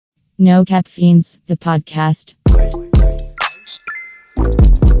No Cap Fiends, the podcast.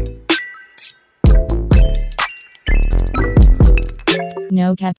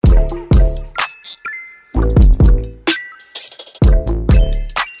 No Cap.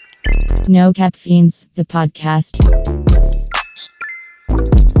 No Cap Fiends, the podcast.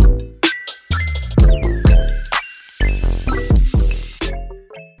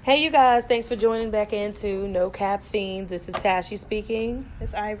 Hey you guys, thanks for joining back into No Cap Fiends. This is Tashi speaking.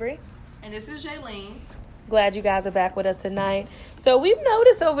 It's Ivory. And this is Jaylene. Glad you guys are back with us tonight. So we've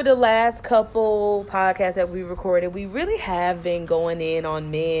noticed over the last couple podcasts that we recorded, we really have been going in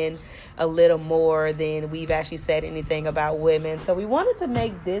on men a little more than we've actually said anything about women. So we wanted to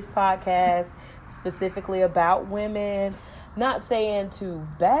make this podcast specifically about women. Not saying to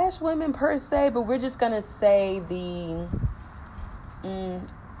bash women per se, but we're just going to say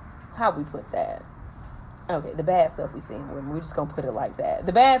how we put that? Okay, the bad stuff we see in women. We're just going to put it like that.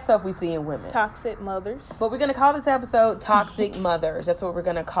 The bad stuff we see in women. Toxic mothers. But we're going to call this episode Toxic Mothers. That's what we're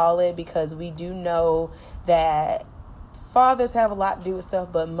going to call it because we do know that fathers have a lot to do with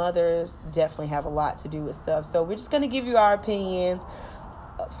stuff, but mothers definitely have a lot to do with stuff. So we're just going to give you our opinions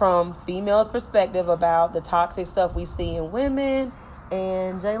from females' perspective about the toxic stuff we see in women.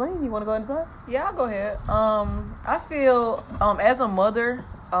 And Jaylene, you want to go into that? Yeah, I'll go ahead. I feel as a mother,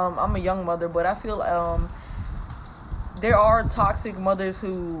 I'm a young mother, but I feel there are toxic mothers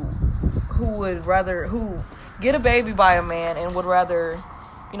who get a baby by a man and would rather,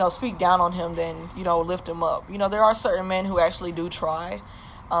 speak down on him than, lift him up. There are certain men who actually do try,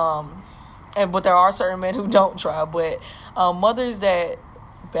 but there are certain men who don't try. But mothers that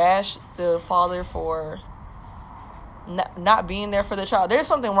bash the father for not being there for the child. There's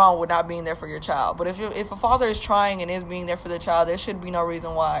something wrong with not being there for your child. But if a father is trying and is being there for the child, there should be no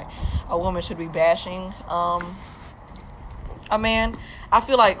reason why a woman should be bashing a man. I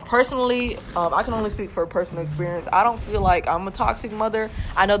feel like personally, I can only speak for personal experience. I don't feel like I'm a toxic mother.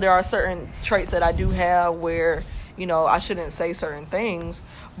 I know there are certain traits that I do have where, I shouldn't say certain things,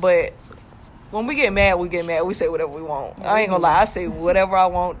 but when we get mad, we get mad. We say whatever we want. I ain't gonna lie. I say whatever I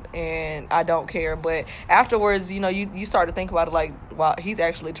want, and I don't care. But afterwards, you start to think about it like, wow, he's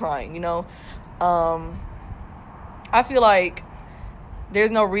actually trying, I feel like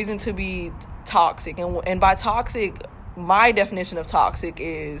there's no reason to be toxic. And by toxic, my definition of toxic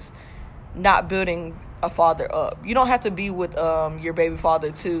is not building a father up. You don't have to be with your baby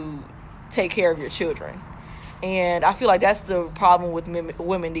father to take care of your children. And I feel like that's the problem with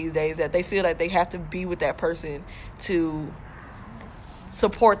women these days, that they feel that they have to be with that person to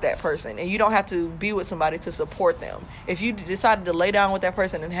support that person. And you don't have to be with somebody to support them. If you decided to lay down with that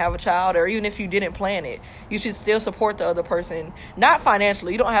person and have a child, or even if you didn't plan it, you should still support the other person. Not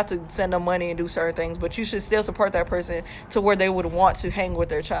financially. You don't have to send them money and do certain things, but you should still support that person to where they would want to hang with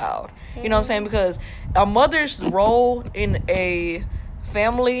their child. You know what I'm saying? Because a mother's role in a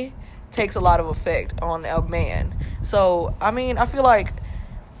family takes a lot of effect on a man. So, I feel like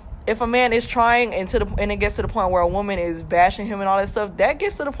if a man is trying and it gets to the point where a woman is bashing him and all that stuff, that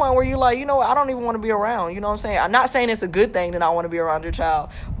gets to the point where you're like, I don't even want to be around. You know what I'm saying? I'm not saying it's a good thing to not want to be around your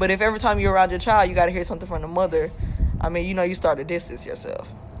child, but if every time you're around your child, you got to hear something from the mother, you start to distance yourself.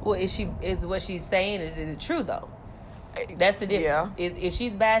 Well, is what she's saying, is it true though? That's the difference. Yeah. If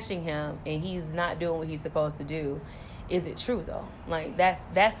she's bashing him and he's not doing what he's supposed to do, is it true though? Like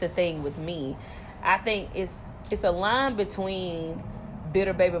that's the thing with me. I think it's a line between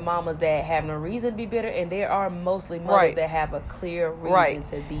bitter baby mamas that have no reason to be bitter, and there are mostly mothers that have a clear reason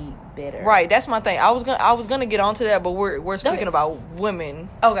to be bitter. Right, that's my thing. I was gonna get onto that, but we're speaking about women.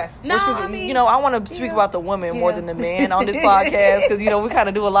 Okay, I want to speak about the women more than the men on this podcast because we kind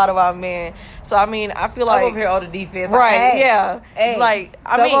of do a lot of our men. So I feel like I'm over here on the defense. Right?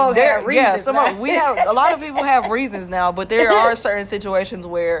 We have a lot of people have reasons now, but there are certain situations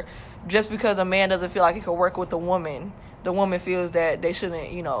where just because a man doesn't feel like he can work with the woman feels that they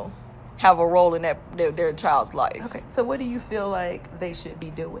shouldn't, have a role in their child's life. Okay. So what do you feel like they should be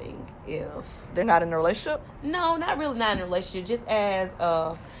doing if they're not in a relationship? No, not really not in a relationship. Just as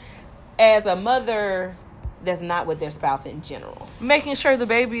a mother that's not with their spouse in general. Making sure the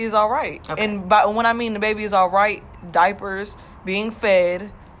baby is all right. Okay. And when I mean the baby is all right, diapers, being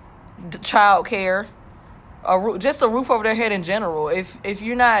fed, child care, just a roof over their head in general. If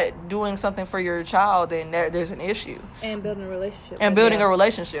you're not doing something for your child, then there's an issue. And building a relationship. A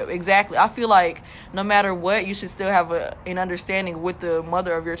relationship, exactly. I feel like no matter what, you should still have an understanding with the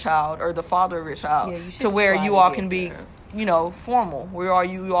mother of your child or the father of your child to where you all can be, formal. Where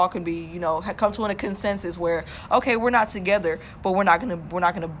you all can be, come to a consensus where, okay, we're not together, but we're not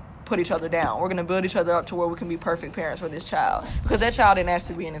gonna put each other down. We're going to build each other up to where we can be perfect parents for this child. Because that child didn't ask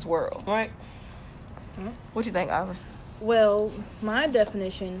to be in this world. Right. What you think, Ivan? Well, my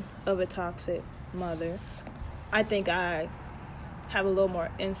definition of a toxic mother, I think I have a little more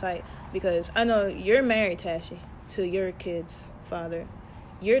insight because I know you're married, Tashi, to your kid's father.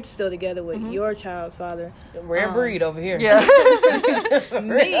 You're still together with your child's father. Rare breed over here. Yeah.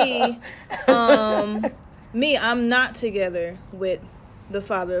 Me, I'm not together with the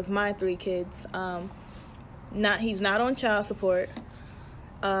father of my 3 kids. He's not on child support.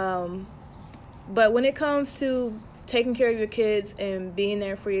 But when it comes to taking care of your kids and being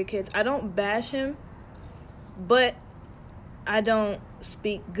there for your kids, I don't bash him, but I don't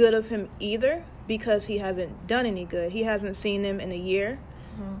speak good of him either because he hasn't done any good. He hasn't seen them in a year.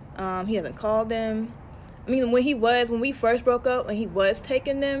 He hasn't called them. I mean, when we first broke up, when he was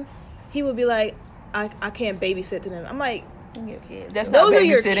taking them, he would be like, I can't babysit to them. I'm like, Your kids. That's not those are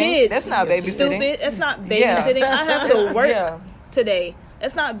your babysitting. kids. That's not babysitting. Stupid. That's not babysitting. I have to work today.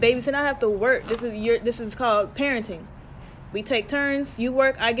 That's not babysitting. I have to work. This is called parenting. We take turns. You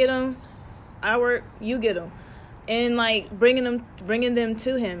work, I get them. I work, you get them. And like bringing them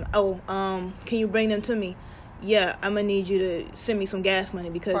to him. Oh, can you bring them to me? Yeah, I'm gonna need you to send me some gas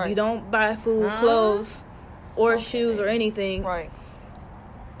money because you don't buy food, clothes, or shoes or anything. Right.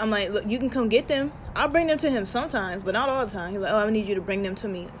 I'm like, look, you can come get them. I'll bring them to him sometimes, but not all the time. He's like, oh, I need you to bring them to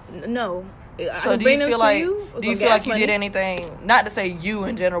me. No. So do you feel like you did anything? Not to say you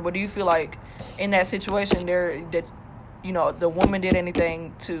in general, but do you feel like in that situation that the woman did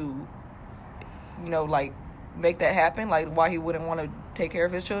anything to, like make that happen? Like why he wouldn't want to take care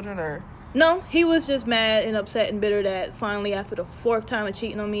of his children or? No, he was just mad and upset and bitter that finally after the 4th time of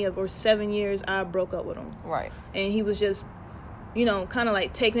cheating on me over 7 years, I broke up with him. Right. And he was just, kind of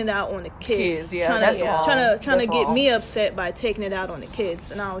like taking it out on the kids. Yeah, that's wrong. Trying to get me upset by taking it out on the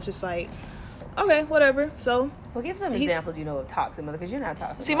kids. And I was just like, okay, whatever. So, well, give some examples, of toxic mother, because you're not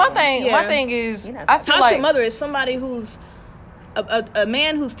toxic. See, my thing is, I feel toxic like mother is somebody who's a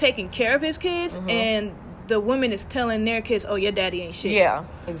man who's taking care of his kids, and the woman is telling their kids, "Oh, your daddy ain't shit." Yeah,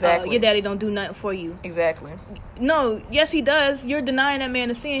 exactly. Your daddy don't do nothing for you. Exactly. No, yes, he does. You're denying that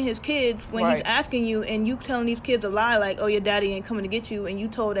man is seeing his kids when he's asking you, and you telling these kids a lie like, "Oh, your daddy ain't coming to get you," and you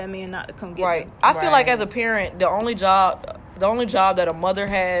told that man not to come get them. I feel like as a parent, the only job that a mother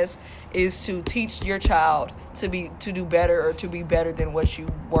has is to teach your child to do better or to be better than what you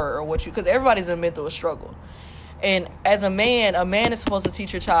were or what you, because everybody's in mental struggle. And as a man is supposed to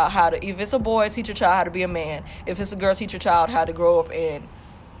teach your child how to, if it's a boy, teach your child how to be a man. If it's a girl, teach your child how to grow up and.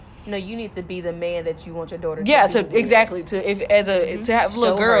 No, you need to be the man that you want your daughter to be. Yeah, to have a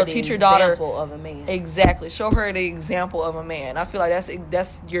little girl, teach your daughter. Example of a man. Exactly. Show her the example of a man. I feel like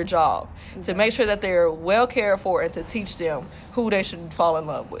that's your job. To make sure that they're well cared for and to teach them who they should fall in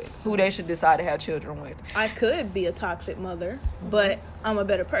love with, who they should decide to have children with. I could be a toxic mother, but I'm a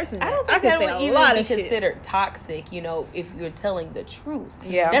better person. I don't think that would even be considered toxic, if you're telling the truth.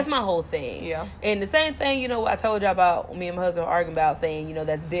 Yeah. That's my whole thing. Yeah. And the same thing, I told you about me and my husband arguing about saying,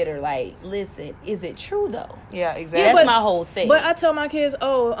 that's bitter. Like, listen, is it true though? Yeah, exactly. That's my whole thing. But I tell my kids,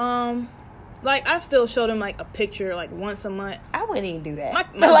 I still show them like a picture like once a month. I wouldn't even do that.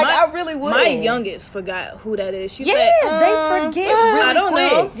 I really would. My youngest forgot who that is. She said, they forget really I don't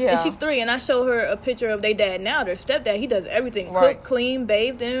quick. know. Yeah. And she's 3, and I show her a picture of their dad now. Their stepdad, he does everything: cook, clean,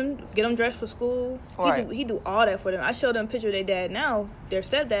 bathe them, get them dressed for school. Right. He do all that for them. I show them a picture of their dad now. Their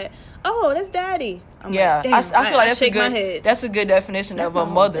stepdad. Oh, that's daddy. I'm yeah, like, damn, I feel like that's a good definition That's of a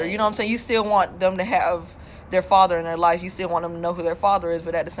mother. You know what I'm saying? You still want them to have their father in their life. You still want them to know who their father is,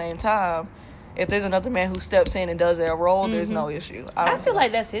 but at the same time, if there's another man who steps in and does their role, there's no issue. I feel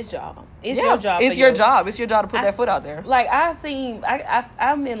like that's his job. It's your job. It's your job. It's your job to put that foot out there. Like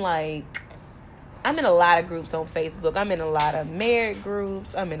I'm in a lot of groups on Facebook. I'm in a lot of married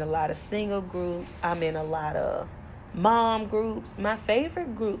groups. I'm in a lot of single groups. I'm in a lot of mom groups. My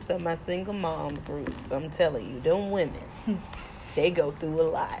favorite groups are my single mom groups. I'm telling you, them women, they go through a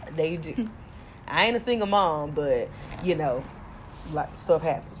lot. They do. I ain't a single mom, but like stuff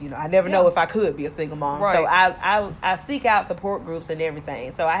happens. I never know if I could be a single mom. Right. So I seek out support groups and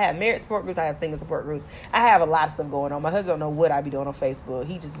everything. So I have married support groups. I have single support groups. I have a lot of stuff going on. My husband don't know what I be doing on Facebook.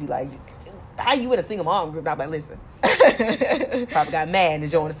 He just be like, how you in a single mom group? And I'm like, listen, probably got mad and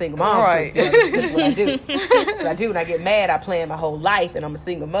joined a single mom group. This is what I do. That's what I do. When I get mad, I plan my whole life, and I'm a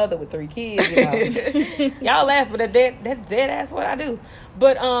single mother with 3 kids. Y'all laugh, but that's dead ass what I do.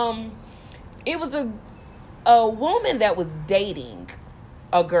 But it was a woman that was dating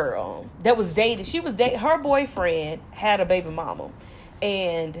a girl she was dating her boyfriend had a baby mama,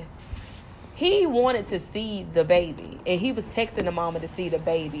 and he wanted to see the baby, and he was texting the mama to see the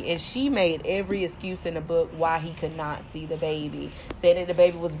baby, and she made every excuse in the book why he could not see the baby. Said that the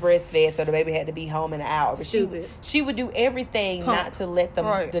baby was breastfed, so the baby had to be home in an hour. But she would do everything not to let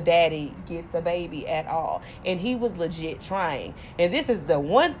the daddy get the baby at all. And he was legit trying. And this is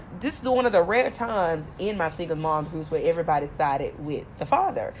one of the rare times in my single mom groups where everybody sided with the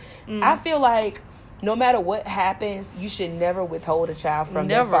father. I feel like no matter what happens, you should never withhold a child from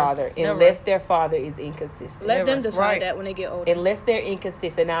their father unless their father is inconsistent. Let them decide that when they get older. Unless they're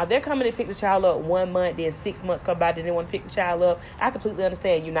inconsistent. Now, if they're coming to pick the child up 1 month, then 6 months come by, then they want to pick the child up, I completely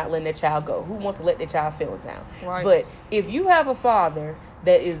understand you not letting that child go. Who wants to let their child feelings down? Right. But if you have a father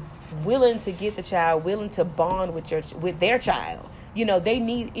that is willing to get the child, willing to bond with their child,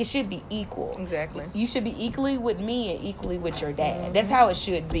 it should be equal. Exactly. You should be equally with me and equally with your dad. That's how it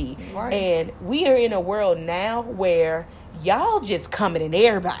should be. Right. And we are in a world now where y'all just coming in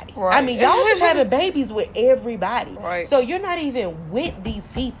everybody. Right. I mean, y'all just having babies with everybody. Right. So you're not even with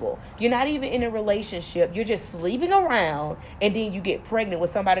these people. You're not even in a relationship. You're just sleeping around, and then you get pregnant with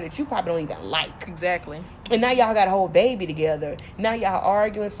somebody that you probably don't even like. Exactly. And now y'all got a whole baby together. Now y'all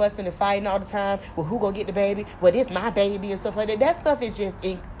arguing, fussing, and fighting all the time. Well, who gonna get the baby? Well, this my baby and stuff like that. That stuff is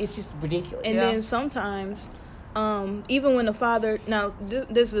just ridiculous. And then sometimes, even when the father, now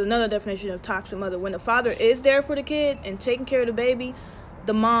this is another definition of toxic mother. When the father is there for the kid and taking care of the baby,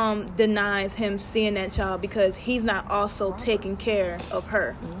 the mom denies him seeing that child because he's not also taking care of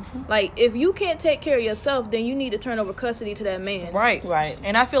her. Like, if you can't take care of yourself, then you need to turn over custody to that man. Right.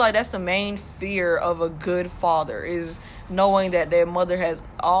 And I feel like that's the main fear of a good father, is knowing that their mother has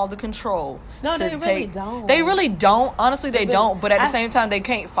all the control. No, they really don't. They really don't. Honestly, they don't. But at the same time, they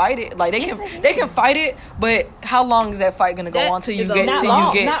can't fight it. Like, they can fight it, but how long is that fight going to go on till you get?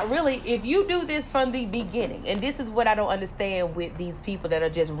 Not really. If you do this from the beginning, and this is what I don't understand with these people that are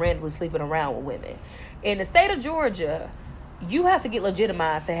just randomly sleeping around with women. In the state of Georgia, you have to get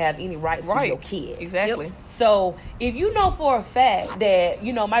legitimized to have any rights to your kid. Exactly. Yep. So if you know for a fact that,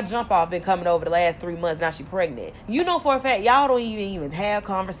 my jump off been coming over the last 3 months, now she's pregnant. You know for a fact y'all don't even have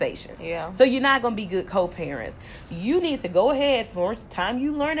conversations. Yeah. So you're not going to be good co-parents. You need to go ahead, for the time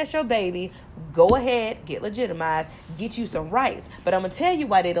you learn that's your baby, go ahead, get legitimized, get you some rights. But I'm going to tell you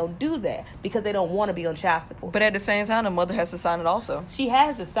why they don't do that. Because they don't want to be on child support. But at the same time, the mother has to sign it also. She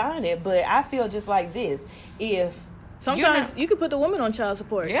has to sign it, but I feel just like this. Sometimes you could put the woman on child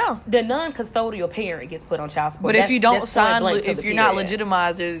support. Yeah. The non-custodial parent gets put on child support. But if you don't sign, if you're not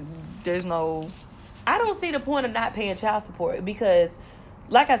legitimized, there's no... I don't see the point of not paying child support because,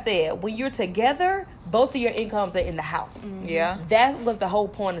 like I said, when you're together, both of your incomes are in the house. Yeah. That was the whole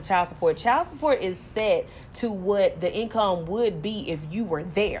point of child support. Child support is set to what the income would be if you were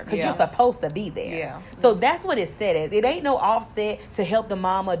there. Because you're supposed to be there. Yeah. So that's what it's set as. It ain't no offset to help the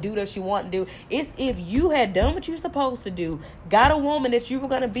mama do what she want to do. It's if you had done what you're supposed to do, got a woman that you were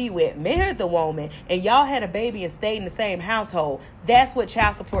going to be with, married the woman, and y'all had a baby and stayed in the same household, that's what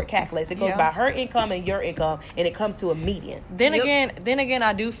child support calculates. It goes by her income and your income, and it comes to a median. Then again,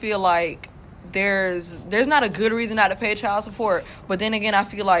 I do feel like there's not a good reason not to pay child support, but then again, I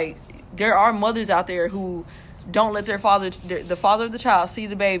feel like there are mothers out there who don't let the father of the child see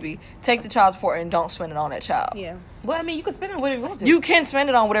the baby, take the child support, and don't spend it on that child. Yeah. Well, I mean, you can spend it on whatever you want to. You can spend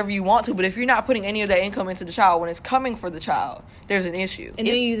it on whatever you want to, but if you're not putting any of that income into the child when it's coming for the child, there's an issue. And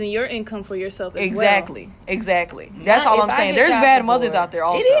then using your income for yourself as Exactly. That's all I'm saying. There's bad mothers out there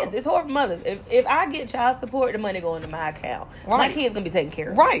also. It is. It's horrible mothers. If I get child support, the money going to my account. Right. My kid's going to be taken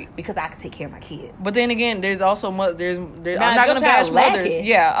care of. Right. Because I can take care of my kids. But then again, there's also I'm not going to bash mothers.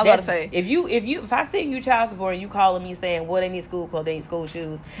 Yeah, I was about to say. If I send you child support and you calling me saying, well, they need school clothes, they need school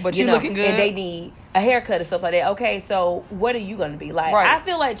shoes. But you looking good. And they need a haircut and stuff like that. Okay, so what are you going to be like? Right. I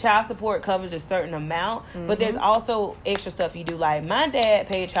feel like child support covers a certain amount, but there's also extra stuff you do. Like, my dad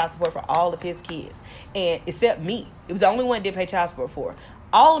paid child support for all of his kids, and except me. It was the only one that didn't pay child support for.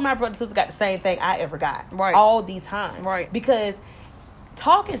 All of my brothers and sisters got the same thing I ever got. Right. All these times. Right. Because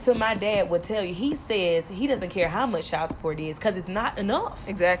talking to my dad would tell you, he says he doesn't care how much child support is because it's not enough.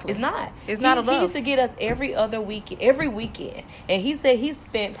 Exactly. It's not. It's not enough. He used to get us every weekend. And he said he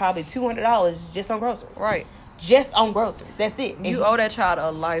spent probably $200 just on groceries. Right. Just on groceries. That's it. And you owe that child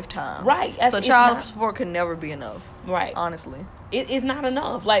a lifetime. Right. So child support can never be enough. Right. Honestly. It's not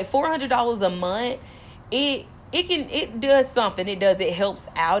enough. Like, $400 a month, it does something. It helps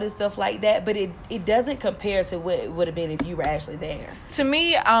out and stuff like that, but it doesn't compare to what it would have been if you were actually there. To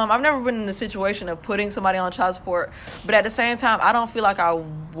me, I've never been in the situation of putting somebody on child support, but at the same time, I don't feel like I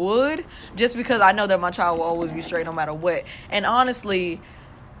would, just because I know that my child will always be straight no matter what. And honestly,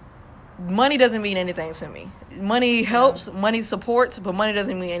 money doesn't mean anything to me. Money helps, money supports, but money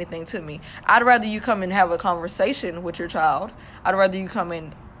doesn't mean anything to me. I'd rather you come and have a conversation with your child. I'd rather you come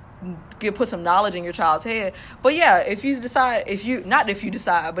and put some knowledge in your child's head. But yeah, if you decide,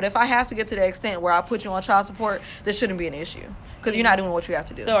 but if I have to get to the extent where I put you on child support, this shouldn't be an issue because you're not doing what you have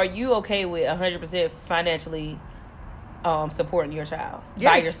to do. So are you okay with 100% financially supporting your child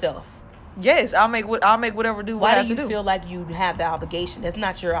by yourself? Yes, I'll make whatever do. Why do you feel like you have the obligation? That's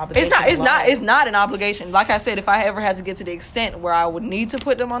not your obligation. It's not an obligation. Like I said, if I ever had to get to the extent where I would need to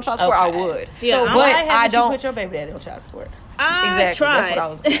put them on child support, I would. Yeah, so but I don't put your baby daddy on child support. I tried. That's what I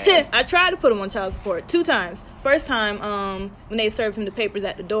was gonna ask. I tried to put him on child support 2 times. First time, when they served him the papers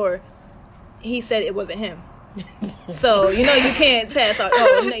at the door, he said it wasn't him. So you can't pass out.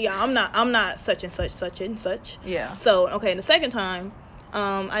 Oh yeah, I'm not such and such. Yeah. So okay, the second time,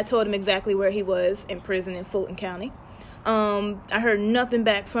 I told him exactly where he was in prison in Fulton County. I heard nothing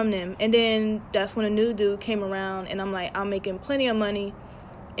back from them, and then that's when a new dude came around, and I'm like, I'm making plenty of money,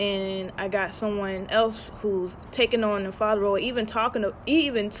 and I got someone else who's taking on the father role. Even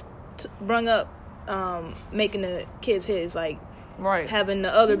brung up making the kids his, like, right, having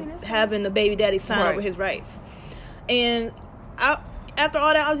the baby daddy sign over his rights. And after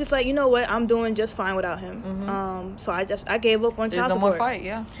all that, I was just like, you know what? I'm doing just fine without him. Mm-hmm. So I gave up on child support. There's no more fight,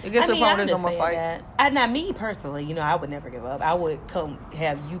 yeah. It gets to the point where there's no more fight. Not me personally, I would never give up. I would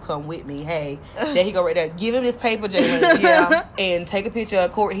have you come with me. Hey, there he go right there. Give him this paper, Jalen. Yeah. And take a picture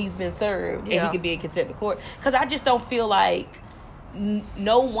of court he's been served, and he could be in contempt of court. Because I just don't feel like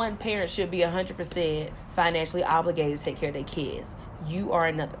no one parent should be 100% financially obligated to take care of their kids. You are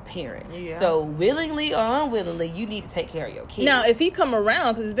another parent. Yeah. So willingly or unwillingly, you need to take care of your kids. Now, if he come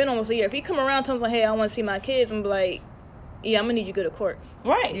around, because it's been almost a year, if he come around, tells me, hey, I want to see my kids, I'm like, yeah, I'm going to need you to go to court.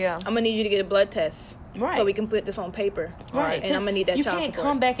 Right. Yeah. I'm going to need you to get a blood test. Right. So we can put this on paper. Right. And I'm going to need that child support. You can't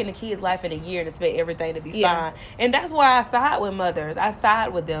come back in the kid's life in a year and expect everything to be fine. And that's why I side with mothers. I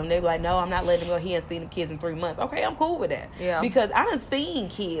side with them. They be like, no, I'm not letting them go. He ain't seen the kids in 3 months. Okay, I'm cool with that. Yeah. Because I done seen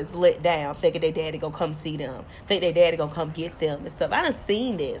kids let down thinking their daddy gonna come see them. Think their daddy gonna come get them and stuff. I done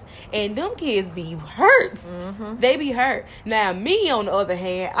seen this. And them kids be hurt. Mm-hmm. They be hurt. Now, me, on the other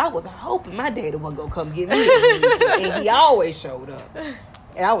hand, I was hoping my daddy wasn't gonna come get me. And he always showed up.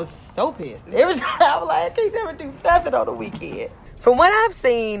 And I was so pissed. Every time I was like, I can't never do nothing on the weekend. From what I've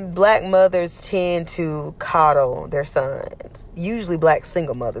seen, black mothers tend to coddle their sons. Usually black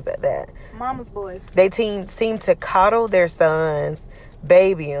single mothers at that. Mama's boys. They seem to coddle their sons,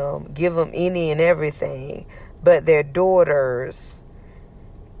 baby them, give them any and everything. But their daughters,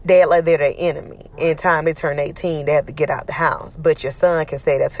 they act like they're their enemy. In time they turn 18, they have to get out the house. But your son can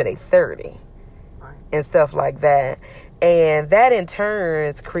stay there till they 30. Right. And stuff like that. And that in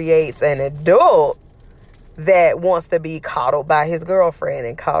turn creates an adult that wants to be coddled by his girlfriend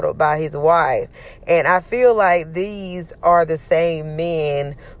and coddled by his wife. And I feel like these are the same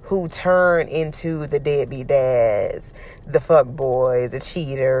men who turn into the deadbeat dads, the fuck boys, the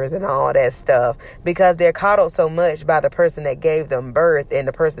cheaters, and all that stuff, because they're coddled so much by the person that gave them birth and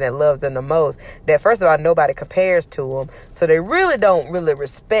the person that loves them the most that, first of all, nobody compares to them. So they really don't really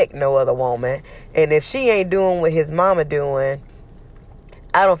respect no other woman. And if she ain't doing what his mama doing,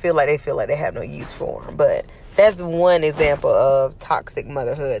 I don't feel like they have no use for him. But that's one example of toxic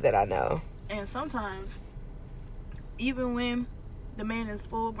motherhood that I know. And sometimes, even when the man is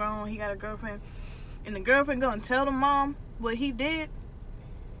full grown, he got a girlfriend, and the girlfriend gonna tell the mom what he did,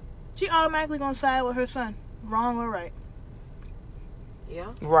 she automatically gonna side with her son, wrong or right.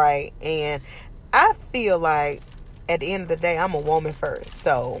 Yeah. Right. And I feel like at the end of the day, I'm a woman first.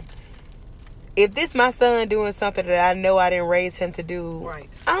 So if this my son doing something that I know I didn't raise him to do, right,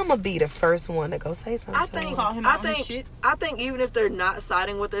 I'm gonna be the first one to go say something to him. I think even if they're not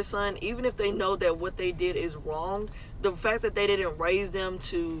siding with their son, even if they know that what they did is wrong, the fact that they didn't raise them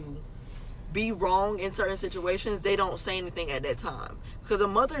to be wrong in certain situations, they don't say anything at that time. Because a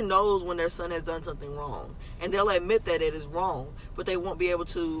mother knows when their son has done something wrong, and they'll admit that it is wrong, but they won't be able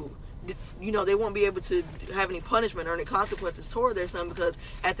to, they won't be able to have any punishment or any consequences toward their son, because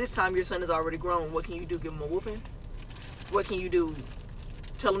at this time your son is already grown. What can you do? Give him a whooping? What can you do?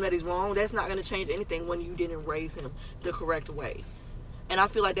 Tell him that he's wrong? That's not going to change anything when you didn't raise him the correct way. And I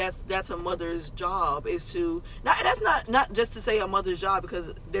feel like that's a mother's job, is to, that's not just to say a mother's job,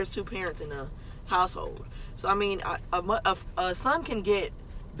 because there's 2 parents in the household. So I mean, a son can get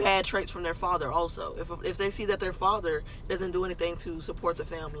bad traits from their father also. If they see that their father doesn't do anything to support the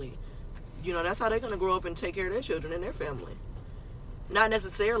family, that's how they're going to grow up and take care of their children and their family. Not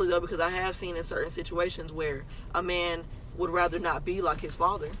necessarily, though, because I have seen in certain situations where a man would rather not be like his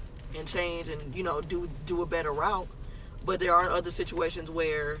father and change and, do a better route. But there are other situations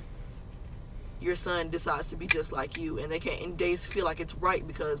where your son decides to be just like you, and they feel like it's right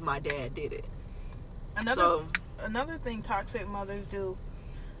because my dad did it. Another thing toxic mothers do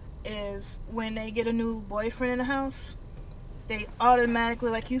is when they get a new boyfriend in the house, they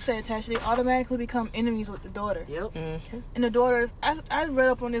automatically, like you said, Tasha, they automatically become enemies with the daughter. Yep. Mm-hmm. And the daughter, I read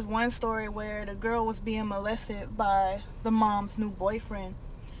up on this one story where the girl was being molested by the mom's new boyfriend,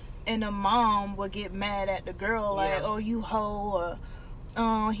 and the mom would get mad at the girl, like, oh, you hoe,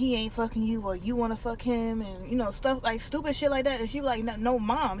 or he ain't fucking you, or you want to fuck him, and, you know, stuff like stupid shit like that. And she was like, no,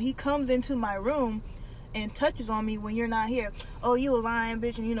 mom, he comes into my room and touches on me when you're not here. Oh, you a lying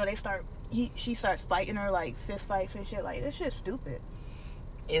bitch. And, you know, she starts fighting her, like, fist fights and shit. Like, this shit's stupid.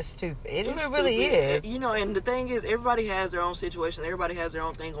 It's stupid. It really is. You know, and the thing is, everybody has their own situation. Everybody has their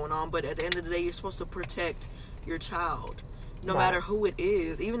own thing going on. But at the end of the day, you're supposed to protect your child. No matter who it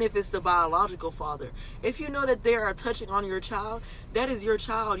is, even if it's the biological father. If you know that they are touching on your child, that is your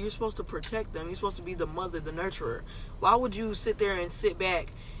child. You're supposed to protect them. You're supposed to be the mother, the nurturer. Why would you sit there and sit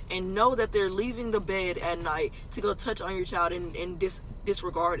back and know that they're leaving the bed at night to go touch on your child and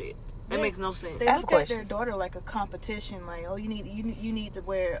disregard it? That makes no sense. They look at their daughter like a competition. Like, oh, you need to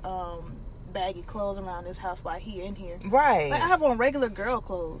wear baggy clothes around this house while he in here. Right. Like, I have on regular girl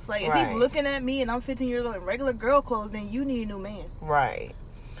clothes. Like, if he's looking at me and I'm 15 years old in regular girl clothes, then you need a new man. Right.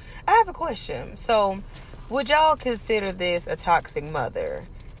 I have a question. So, would y'all consider this a toxic mother?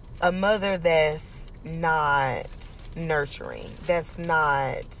 A mother that's not nurturing. That's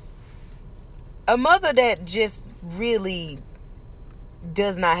not... A mother that just really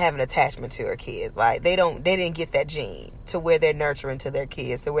does not have an attachment to her kids. Like, they didn't get that gene to where they're nurturing to their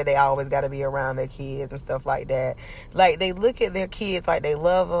kids, to where they always got to be around their kids and stuff like that. Like, they look at their kids like they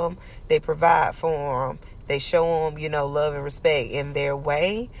love them, they provide for them, they show them, you know, love and respect in their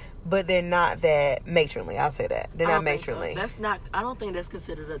way, but they're not that matronly. I'll say that. They're not matronly. So. I don't think that's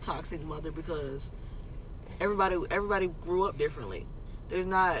considered a toxic mother, because everybody grew up differently.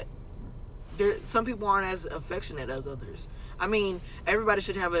 Some people aren't as affectionate as others. I mean, everybody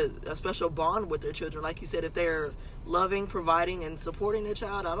should have a special bond with their children. Like you said, if they're loving, providing, and supporting their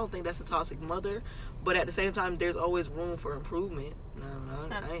child, I don't think that's a toxic mother. But at the same time, there's always room for improvement.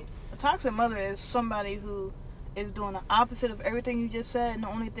 A toxic mother is somebody who is doing the opposite of everything you just said, and the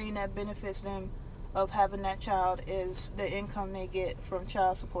only thing that benefits them of having that child is the income they get from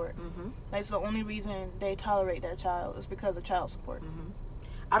child support. Mm-hmm. That's the only reason they tolerate that child, is because of child support. Mm-hmm.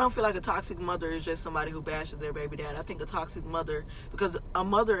 I don't feel like a toxic mother is just somebody who bashes their baby dad. I think a toxic mother, because a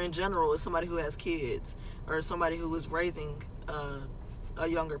mother in general is somebody who has kids, or somebody who is raising a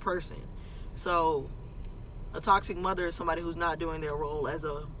younger person. So a toxic mother is somebody who's not doing their role as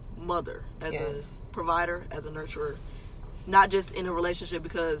a mother, as a provider, as a nurturer, not just in a relationship,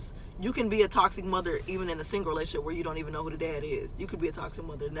 because you can be a toxic mother even in a single relationship where you don't even know who the dad is. You could be a toxic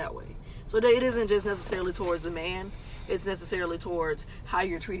mother in that way. So it isn't just necessarily towards the man. It's necessarily towards how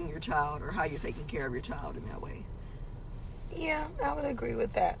you're treating your child, or how you're taking care of your child in that way. Yeah, I would agree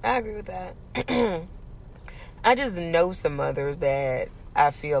with that. I agree with that. I just know some mothers that I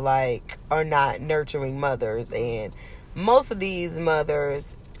feel like are not nurturing mothers, and most of these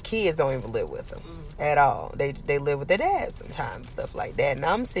mothers, kids don't even live with them at all. They live with their dad sometimes, stuff like that. And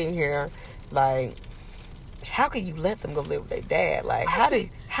I'm sitting here like, how can you let them go live with their dad? Like, how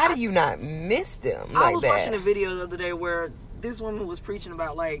do you not miss them like that? I was watching a video the other day where this woman was preaching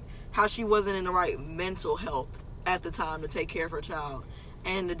about, like, how she wasn't in the right mental health at the time to take care of her child.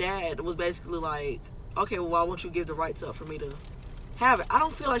 And the dad was basically like, okay, well, why won't you give the rights up for me to have it? I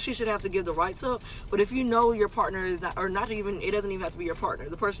don't feel like she should have to give the rights up, but if you know your partner is not, or not even, it doesn't even have to be your partner,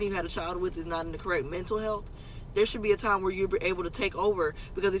 the person you had a child with is not in the correct mental health, there should be a time where you're able to take over,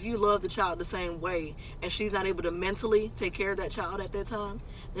 because if you love the child the same way and she's not able to mentally take care of that child at that time,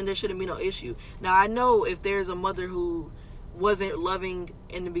 then there shouldn't be no issue. Now, I know if there's a mother who wasn't loving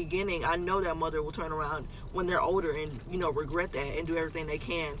in the beginning, I know that mother will turn around when they're older and, you know, regret that and do everything they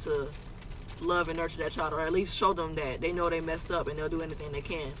can to love and nurture that child, or at least show them that they know they messed up and they'll do anything they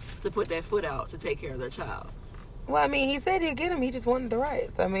can to put that foot out to take care of their child. Well, I mean, he said he'll get him. He just wanted the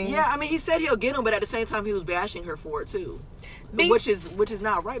rights. I mean, yeah, I mean, he said he'll get him, but at the same time, he was bashing her for it too, which is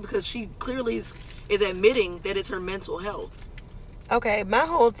not right, because she clearly is admitting that it's her mental health. Okay, my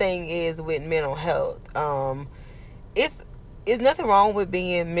whole thing is with mental health. It's nothing wrong with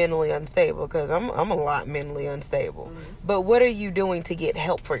being mentally unstable, because I'm a lot mentally unstable. Mm-hmm. But what are you doing to get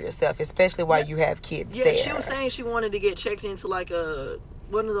help for yourself, especially while you have kids there? Yeah, she was saying she wanted to get checked into like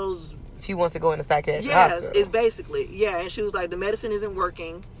one of those. She wants to go in a psychiatric hospital. Yes, it's basically, and she was like, the medicine isn't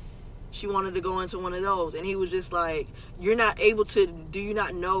working. She wanted to go into one of those, and he was just like, you're not able to, do you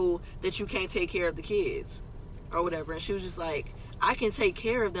not know that you can't take care of the kids or whatever? And she was just like, I can take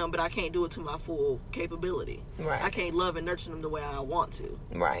care of them, but I can't do it to my full capability. Right. I can't love and nurture them the way I want to.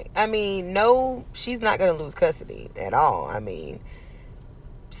 Right. I mean, no, she's not going to lose custody at all. I mean,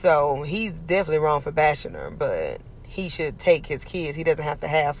 so he's definitely wrong for bashing her, but he should take his kids. He doesn't have to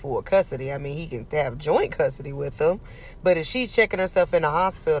have full custody. I mean, he can have joint custody with them. But if she's checking herself in the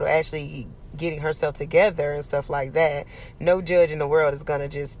hospital, actually getting herself together and stuff like that, no judge in the world is going to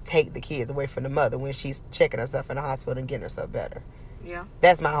just take the kids away from the mother when she's checking herself in the hospital and getting herself better. Yeah.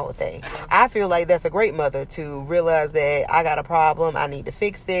 That's my whole thing. Yeah. I feel like that's a great mother to realize that I got a problem, I need to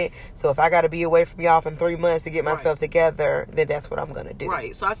fix it. So if I got to be away from y'all for 3 months to get myself together, then that's what I'm going to do.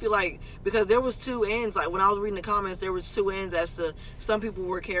 Right. So I feel like, because there was two ends, like when I was reading the comments, there was two ends as to some people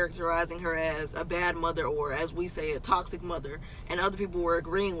were characterizing her as a bad mother, or as we say, a toxic mother, and other people were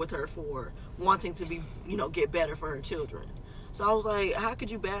agreeing with her for wanting to be, get better for her children. So I was like, how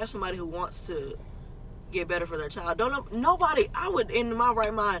could you bash somebody who wants to get better for their child? Nobody, I would, in my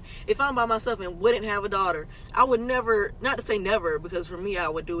right mind, if I'm by myself and wouldn't have a daughter, I would never, not to say never, because for me I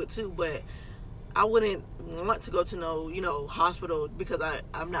would do it too, but I wouldn't want to go to no hospital because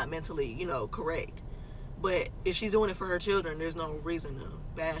I'm not mentally correct. But if she's doing it for her children, there's no reason to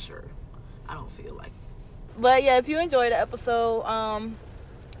bash her, I don't feel like. But yeah, if you enjoyed the episode,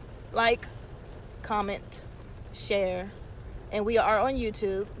 like, comment, share, and we are on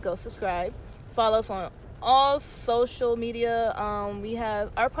YouTube. Go subscribe, follow us on all social media. We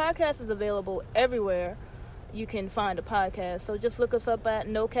have our podcast is available everywhere you can find a podcast, so just look us up at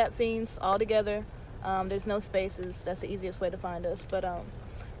No Cap Fiends all together. There's no spaces. That's the easiest way to find us. But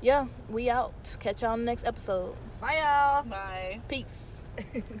yeah, we out. Catch y'all on the next episode. Bye y'all. Bye. Peace.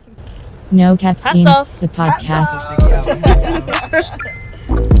 No Cap Fiends, the podcast.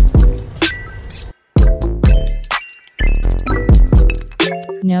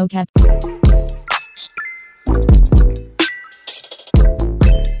 No Cap.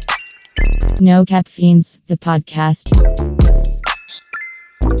 No Cap Fiends, the podcast.